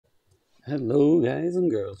Hello guys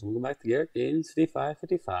and girls, welcome back to Garrett Games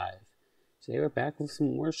 5555. Today we're back with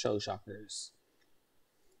some more Shell Shockers.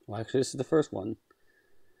 Well actually this is the first one.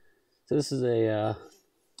 So this is a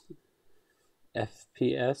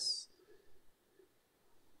FPS.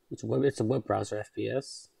 It's a web browser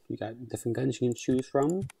FPS. You got different guns you can choose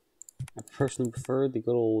from. I personally prefer the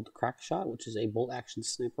good old crack shot, which is a bolt action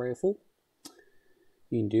sniper rifle.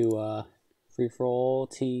 You can do free for all,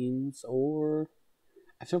 teams, or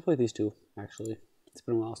I've still played these two actually. It's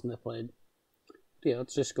been a while since I played. Yeah,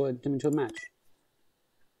 let's just go ahead and jump into a match.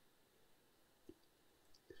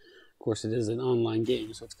 Of course, it is an online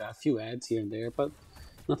game, so it's got a few ads here and there, but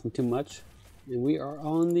nothing too much. And we are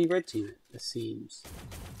on the red team, it seems.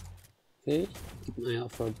 Okay, keep an eye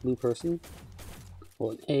out for a blue person.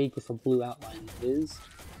 Well, an egg with a blue outline, it is.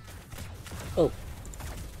 Oh.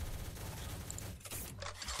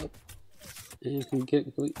 Oh. And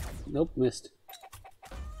can we, nope, missed.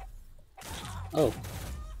 Oh.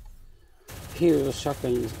 Here, the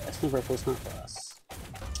shotgun is a sniper rifle, it's not for us.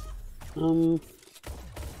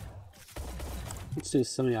 Let's do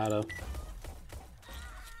semi-auto.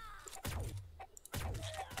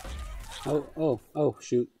 Oh,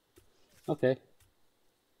 shoot. Okay.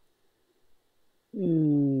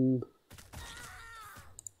 Let's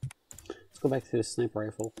go back to the sniper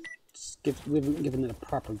rifle. We haven't given it a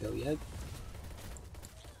proper go yet.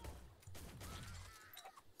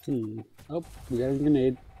 Oh, we got a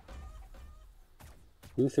grenade.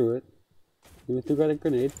 We threw it. We threw a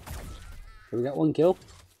grenade. So we got one kill.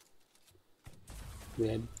 We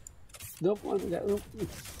had... Nope, we got... Nope.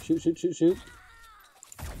 Shoot.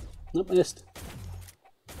 Nope, missed.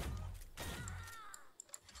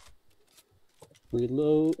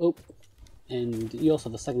 Reload. Oh, and you also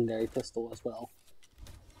have a secondary pistol as well.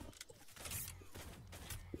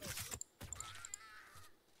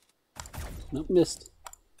 Nope, missed.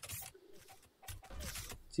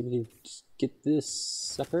 See if we can just get this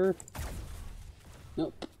sucker.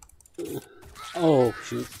 Nope. Oh,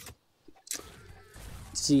 shoot.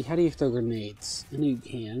 See, how do you throw grenades? I know you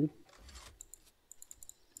can.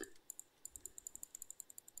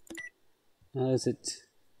 How is it?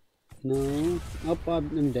 No. Oh,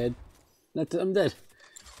 I'm dead. I'm dead.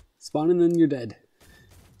 Spawn and then you're dead.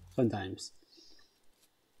 Fun times.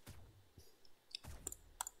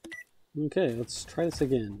 Okay, let's try this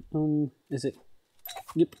again. Is it?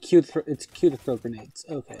 Yep, it's Q to throw grenades.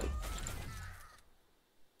 Okay.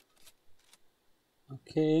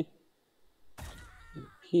 Okay. It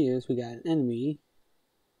appears we got an enemy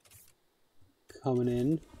coming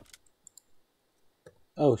in.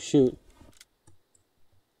 Oh shoot.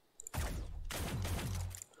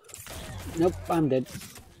 Nope, I'm dead.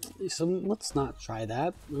 So let's not try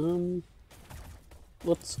that.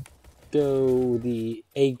 Let's go the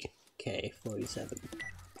AK-47.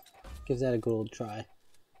 Give that a good old try.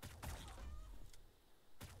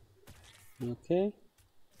 Okay.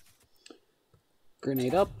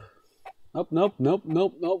 Grenade up. Oh, nope.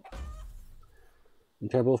 I'm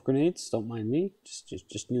terrible with grenades, don't mind me.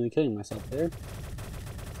 Just nearly killing myself there.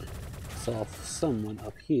 Saw someone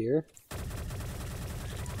up here.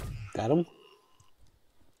 Got him.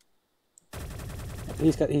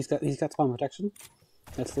 He's got spawn protection.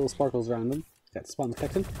 That's little sparkles around him. Got spawn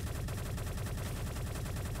protection.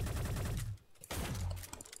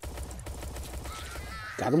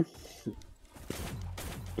 Got him.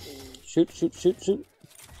 Shoot.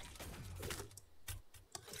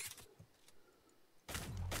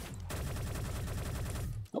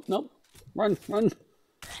 Oh, nope. Run.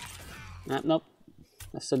 Nope.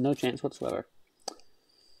 I said no chance whatsoever.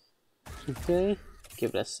 Okay,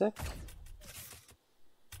 give it a sec.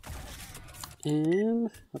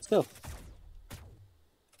 And let's go.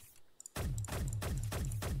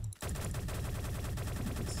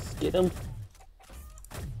 Let's get him.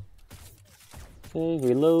 Okay,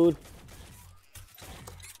 reload.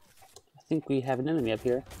 I think we have an enemy up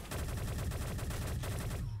here.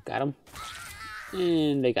 Got him.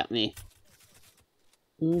 And they got me.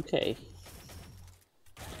 Okay.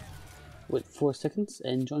 Wait 4 seconds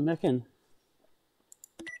and join back in.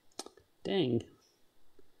 Dang.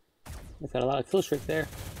 I've got a lot of kill streak there.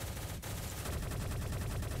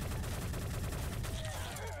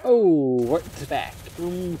 Oh, right to the back.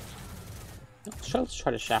 Let's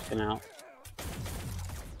try to shotgun out.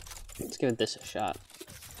 Let's give this a shot.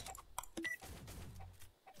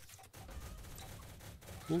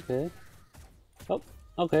 Okay. Oh,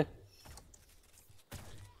 okay.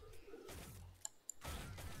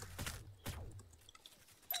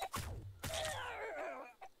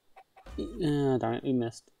 Darn it, we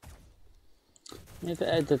missed. Yeah,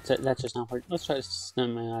 that's just not hard. Let's try to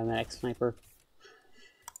stun my automatic sniper.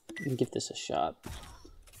 Give this a shot.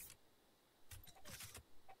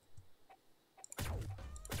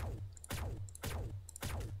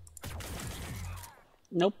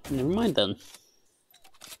 Nope, never mind then.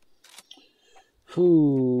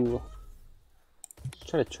 Whew.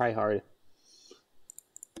 Let's try hard.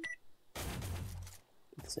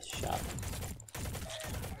 Give this a shot.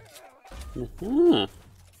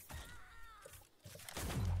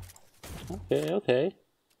 Okay, okay.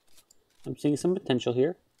 I'm seeing some potential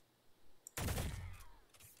here.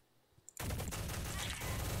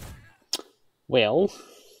 Well,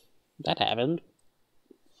 that happened.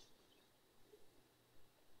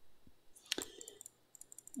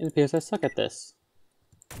 It appears I suck at this.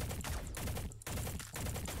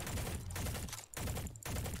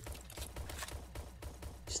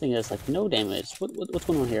 This thing has like no damage. What's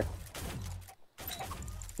going on here?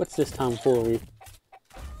 What's this tomfoolery?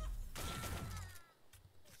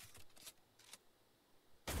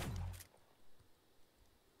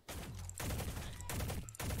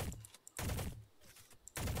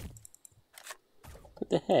 What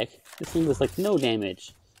the heck? This thing does like no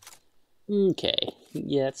damage. Okay,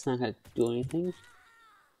 yeah, it's not gonna do anything.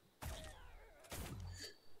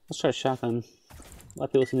 Let's try a shotgun. A lot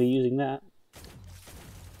of people seem to be using that.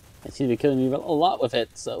 I seem to be killing me a lot with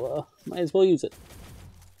it, so might as well use it.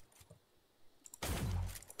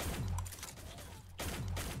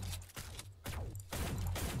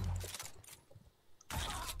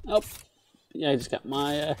 Oh, yeah, I just got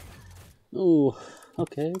my, ooh,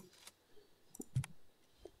 okay.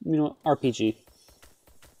 You know what, RPG.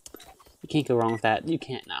 You can't go wrong with that. You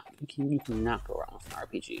cannot go wrong with an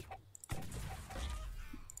RPG.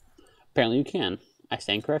 Apparently you can. I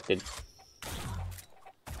stand corrected.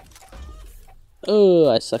 Oh,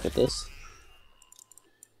 I suck at this.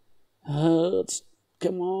 Let's,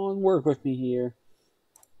 come on, work with me here.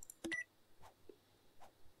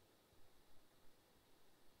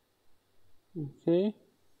 Okay.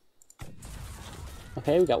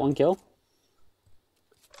 Okay, we got one kill.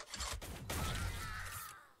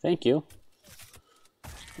 Thank you.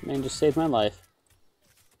 That man just saved my life.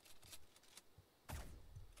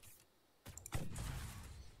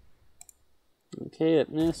 Okay,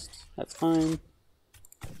 that missed. That's fine.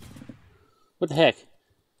 What the heck?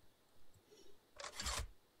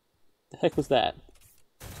 The heck was that?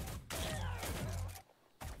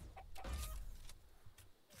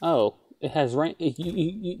 Oh, it has rank.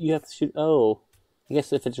 You have to shoot. Oh, I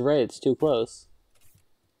guess if it's red, it's too close.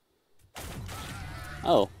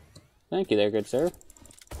 Oh, thank you there, good sir.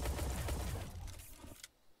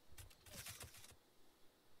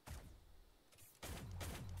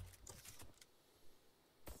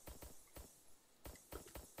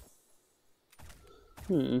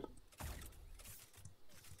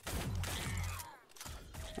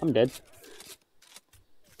 I'm dead.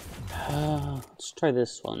 Let's try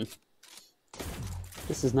this one.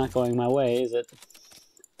 This is not going my way, is it?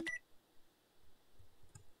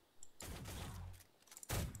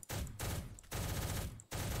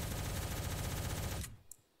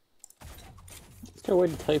 Is there a way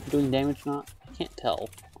to tell if you're doing damage or not? I can't tell.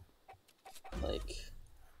 Like...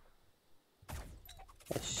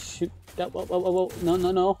 shoot... Oh, whoa, whoa, whoa, whoa. No,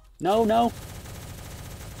 no, no. No, no!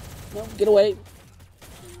 No, get away!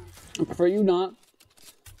 I prefer you not.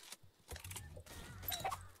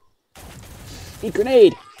 Eat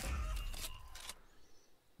grenade!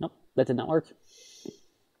 Nope, that did not work.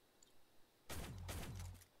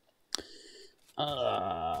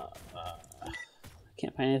 I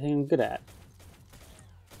can't find anything I'm good at.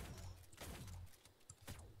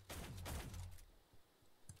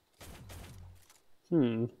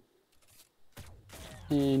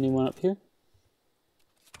 Anyone up here?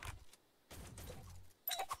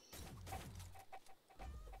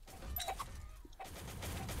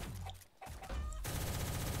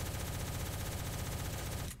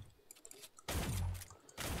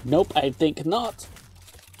 Nope, I think not.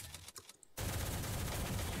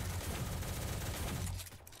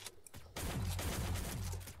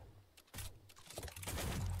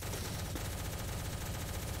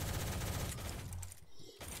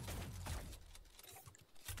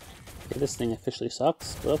 Okay, this thing officially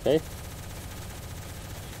sucks, but okay.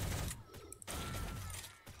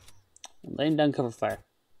 I'm laying down cover fire.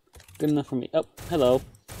 Good enough for me. Oh, hello.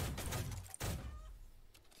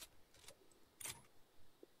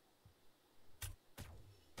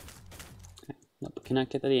 Okay. Nope, cannot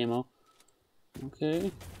get that ammo.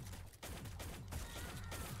 Okay.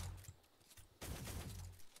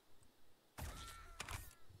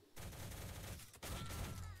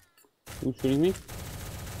 Who's shooting me?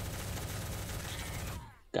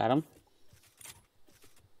 Got him.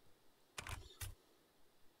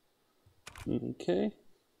 Okay.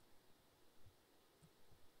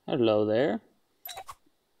 Hello there.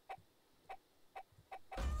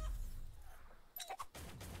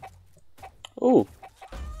 Oh.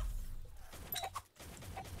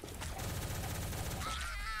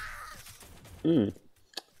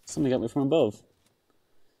 Something got me from above.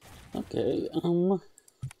 Okay,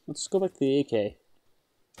 let's go back to the AK. I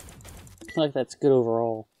feel like that's good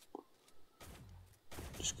overall.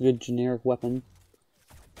 Just a good generic weapon.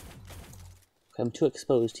 Okay, I'm too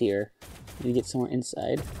exposed here. I need to get somewhere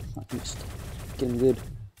inside. I can just get him good.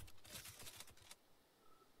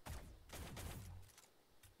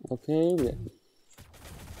 Okay, we got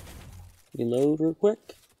reload real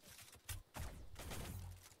quick.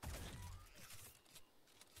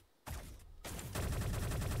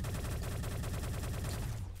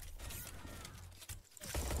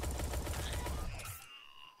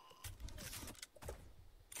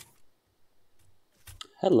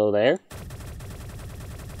 Hello there.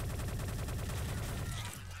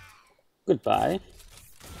 Goodbye.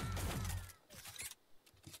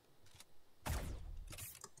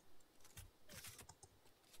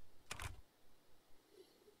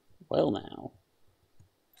 Well now.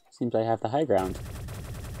 Seems I have the high ground.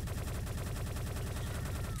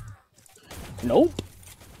 Nope.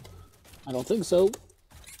 I don't think so.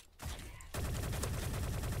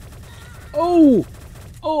 Oh!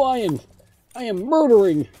 Oh, I am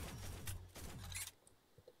murdering!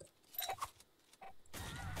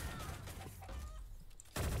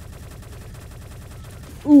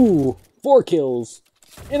 Ooh! 4 kills!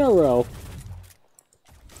 In a row.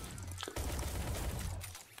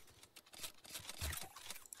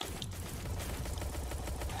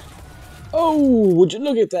 Oh! Would you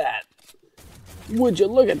look at that? Would you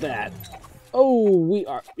look at that? Oh, we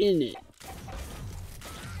are in it.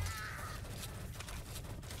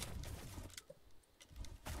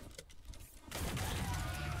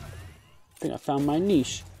 I think I found my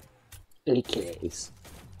niche. AKs.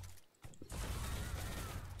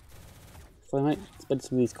 So I might spend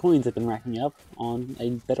some of these coins I've been racking up on a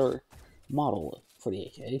better model for the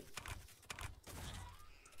AK.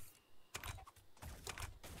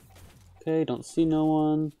 Okay, don't see no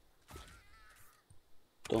one.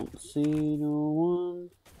 Don't see no one.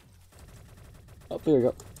 Oh, there we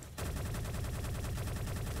go.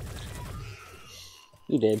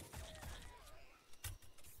 You did.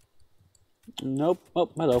 Nope. Oh,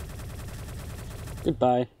 hello.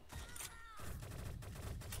 Goodbye.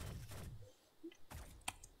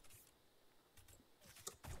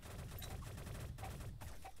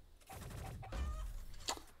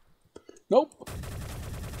 Nope.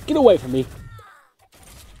 Get away from me.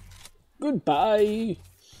 Goodbye.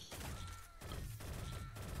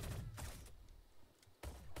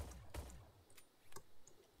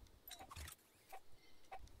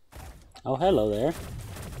 Oh, hello there.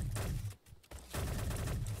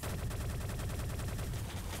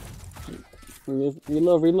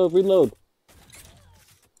 Reload, reload, reload.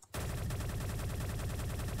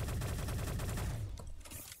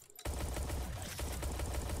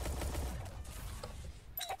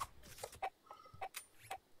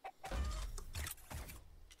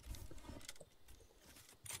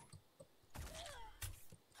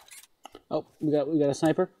 Oh, we got a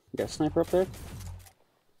sniper. We got a sniper up there.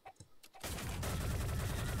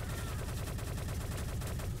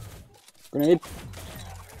 Grenade.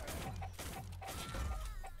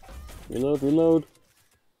 Reload, reload.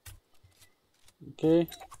 Okay.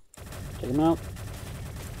 Take him out.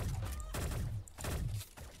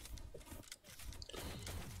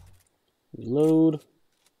 Reload.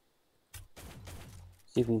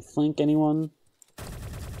 See if we can flank anyone.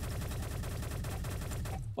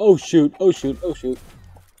 Oh shoot, oh shoot, oh shoot.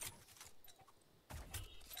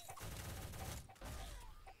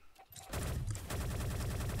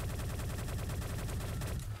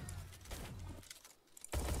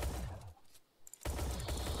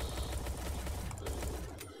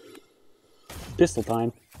 Pistol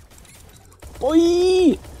time. Boy!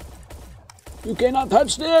 You cannot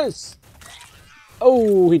touch this!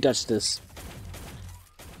 Oh, he touched this.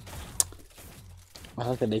 I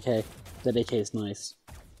like that AK. That AK is nice.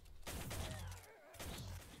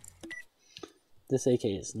 This AK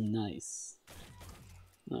is nice.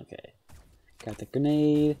 Okay. Got the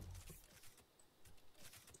grenade.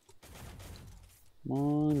 Come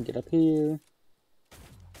on, get up here.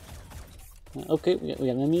 Okay, we got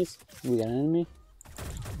enemies. We got an enemy.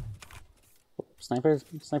 Oh, sniper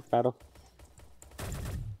battle.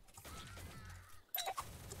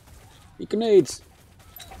 Eat grenades.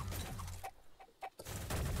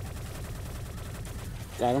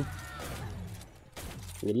 Got him.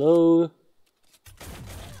 Reload.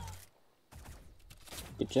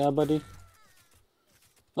 Good job, buddy.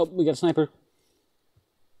 Oh, we got a sniper.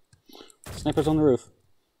 Sniper's on the roof.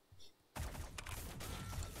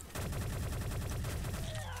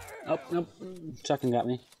 Oh, nope. Shotgun got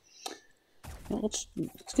me. Well, let's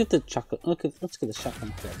get the chocolate. Let's get the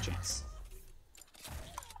shotgun for a chance.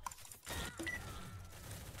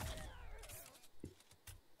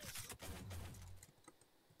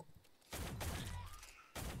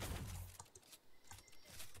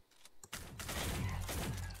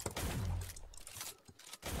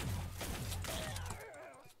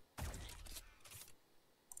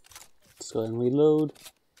 Let's go ahead and reload.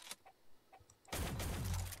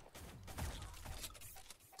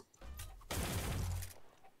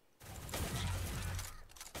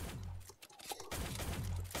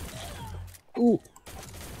 Ooh.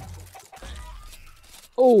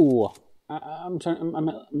 Oh, I'm trying. I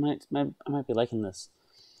might be liking this.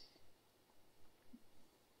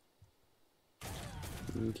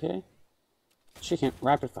 Okay. She can't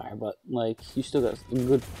rapid fire, but like you still got a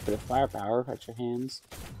good bit of firepower at your hands.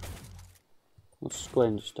 Let's just go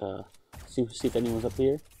ahead and just see if anyone's up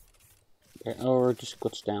here, or just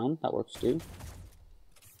glitch down. That works too.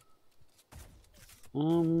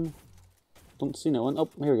 Don't see no one. Oh,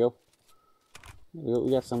 here we go. Here we go. We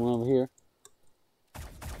got someone over here.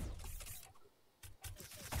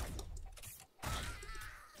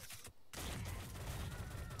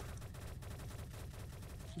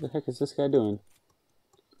 What the heck is this guy doing?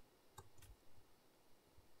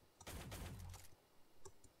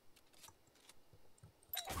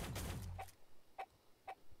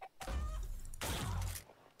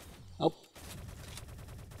 Oh.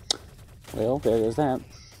 Well, there goes that.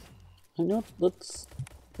 You know what?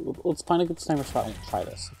 Let's find a good sniper spot and try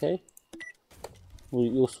this, okay?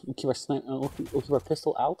 We'll keep our we'll keep our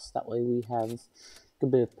pistol out. That way we have a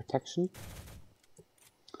good bit of protection.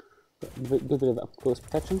 Good bit of up close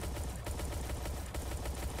protection.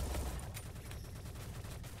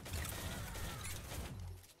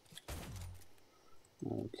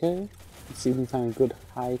 Okay. Let's see if we can find a good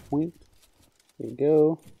high point. Here we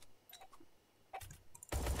go.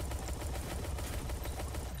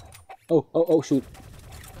 Oh, shoot.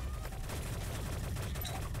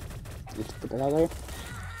 Let's put that out there.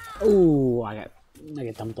 Oh, I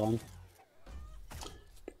get dumped on.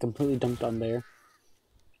 Completely dumped on there.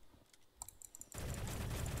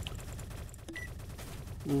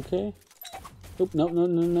 Okay. Oop, no.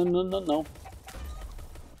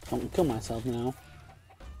 Don't kill myself now.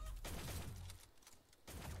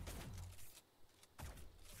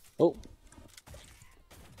 Oh.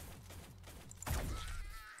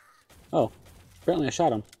 Oh, apparently I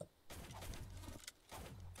shot him.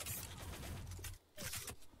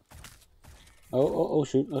 Oh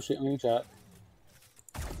shoot, I'm getting shot.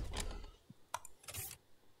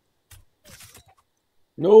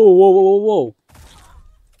 No, whoa.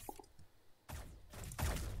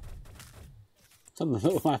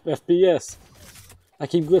 Something with my FPS. I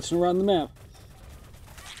keep glitching around the map.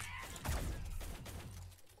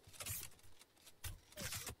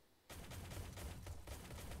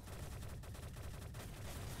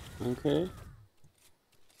 Okay.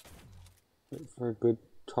 Wait for a good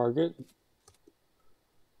target.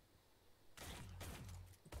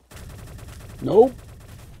 Nope.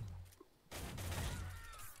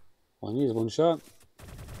 All I need is one shot.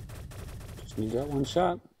 Just need that one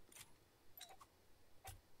shot.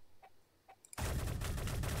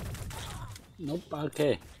 Nope.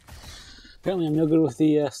 Okay. Apparently I'm no good with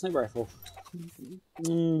the sniper rifle.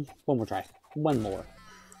 One more try. One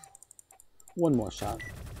more shot.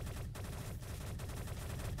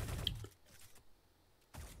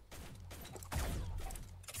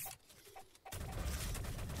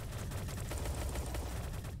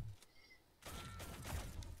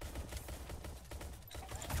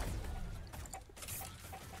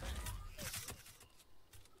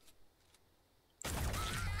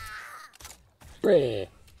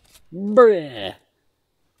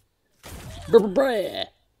 Bruh.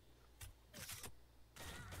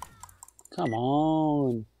 Come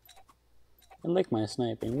on. I like my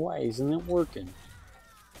sniping. Why isn't it working?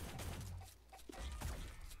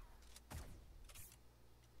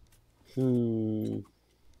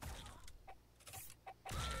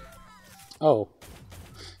 Oh.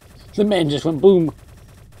 The man just went boom.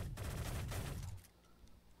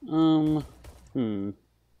 I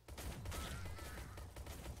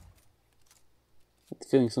have the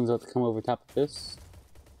feeling someone's about to come over top of this.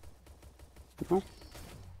 Oh,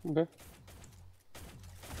 okay.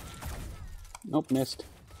 Nope, missed.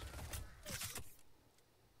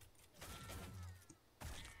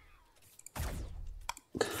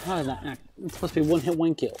 God, it's supposed to be one hit,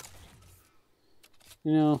 one kill.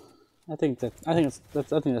 You know, I think that's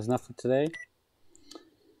enough for today.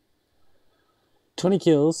 20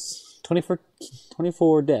 kills,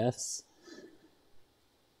 24 deaths.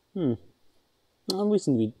 Well, we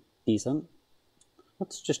seem to be decent.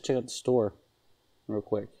 Let's just check out the store real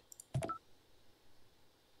quick.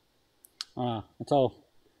 It's all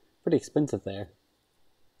pretty expensive there.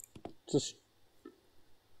 Just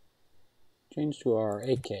change to our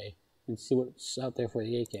AK and see what's out there for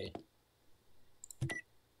the AK.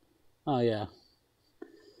 Oh yeah,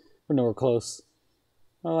 we're nowhere close.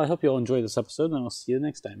 Well, I hope you all enjoyed this episode, and I'll see you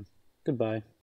next time. Goodbye.